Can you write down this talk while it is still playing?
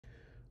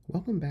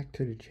Welcome back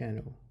to the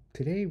channel.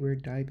 Today we're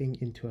diving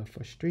into a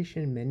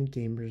frustration many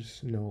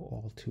gamers know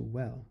all too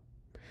well.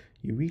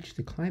 You reach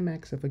the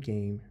climax of a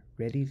game,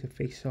 ready to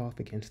face off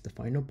against the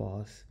final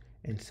boss,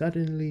 and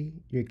suddenly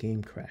your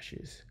game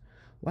crashes.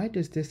 Why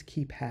does this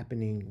keep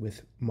happening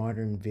with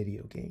modern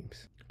video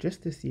games?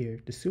 Just this year,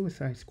 the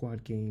Suicide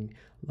Squad game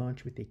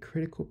launched with a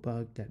critical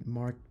bug that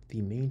marked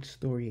the main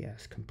story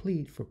as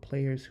complete for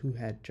players who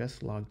had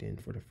just logged in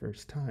for the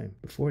first time.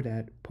 Before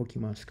that,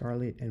 Pokemon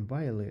Scarlet and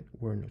Violet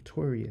were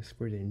notorious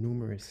for their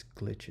numerous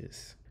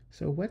glitches.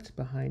 So what's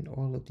behind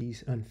all of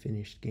these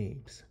unfinished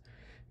games?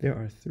 There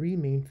are three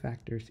main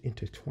factors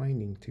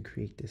intertwining to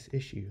create this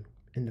issue,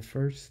 and the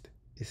first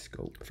is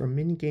scope. From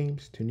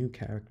minigames to new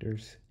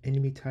characters,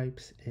 enemy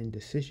types, and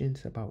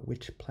decisions about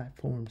which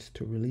platforms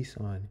to release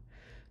on,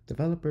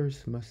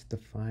 developers must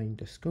define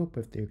the scope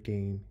of their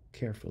game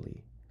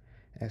carefully.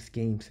 As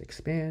games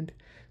expand,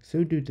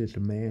 so do the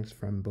demands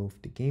from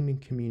both the gaming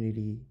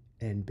community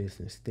and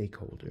business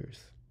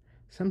stakeholders.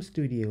 Some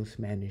studios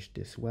manage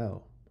this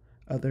well,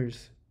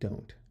 others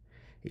don't.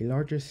 A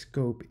larger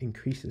scope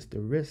increases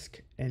the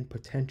risk and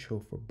potential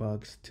for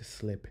bugs to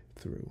slip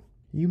through.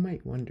 You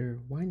might wonder,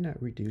 why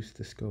not reduce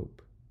the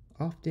scope?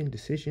 Often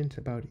decisions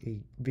about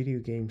a video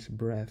game's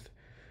breadth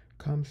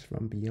comes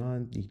from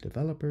beyond the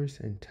developers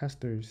and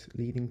testers,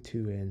 leading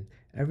to an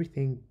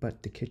everything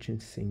but the kitchen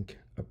sink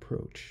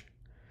approach.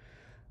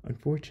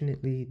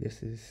 Unfortunately,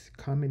 this is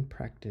common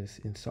practice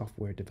in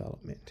software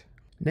development.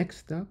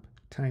 Next up,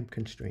 time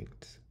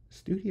constraints.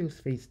 Studios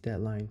face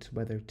deadlines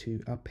whether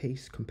to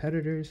outpace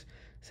competitors,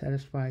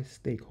 satisfy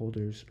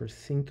stakeholders, or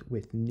sync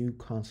with new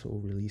console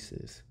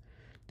releases.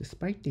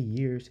 Despite the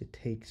years it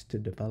takes to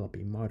develop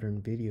a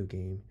modern video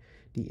game,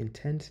 the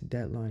intense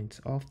deadlines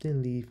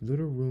often leave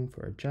little room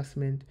for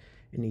adjustment,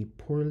 and a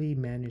poorly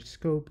managed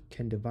scope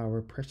can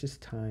devour precious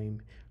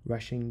time,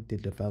 rushing the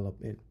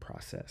development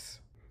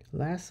process.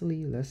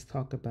 Lastly, let's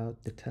talk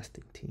about the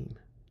testing team.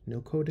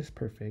 No code is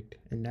perfect,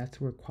 and that's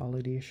where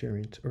quality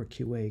assurance or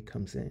QA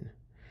comes in.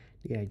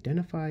 They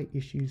identify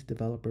issues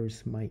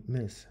developers might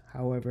miss.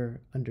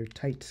 However, under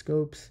tight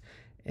scopes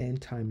and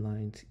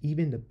timelines,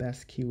 even the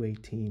best QA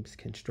teams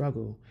can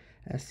struggle,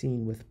 as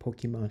seen with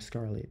Pokemon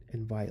Scarlet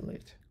and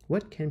Violet.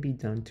 What can be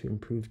done to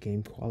improve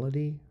game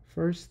quality?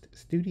 First,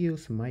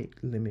 studios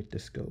might limit the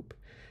scope.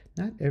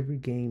 Not every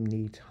game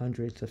needs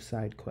hundreds of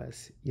side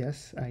quests.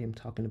 Yes, I am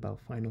talking about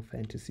Final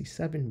Fantasy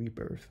VII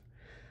Rebirth.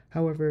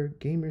 However,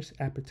 gamers'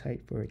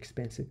 appetite for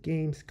expensive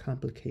games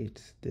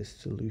complicates this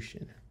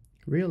solution.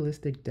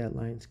 Realistic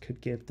deadlines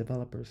could give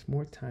developers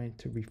more time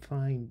to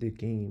refine the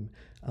game,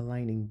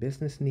 aligning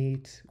business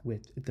needs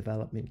with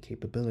development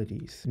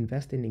capabilities.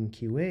 Investing in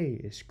QA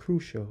is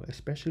crucial,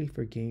 especially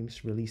for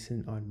games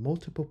releasing on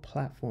multiple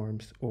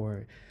platforms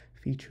or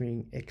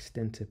featuring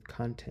extensive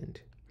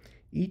content.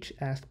 Each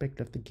aspect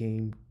of the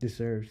game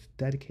deserves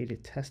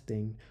dedicated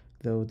testing,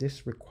 though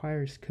this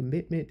requires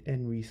commitment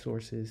and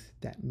resources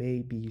that may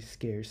be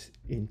scarce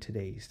in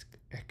today's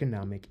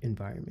economic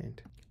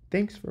environment.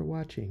 Thanks for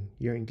watching.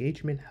 Your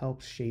engagement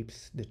helps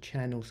shapes the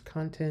channel's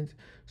content,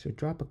 so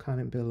drop a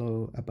comment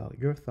below about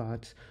your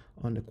thoughts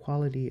on the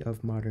quality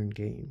of modern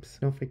games.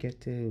 Don't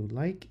forget to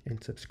like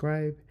and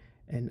subscribe,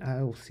 and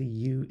I will see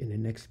you in the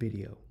next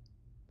video.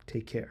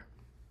 Take care.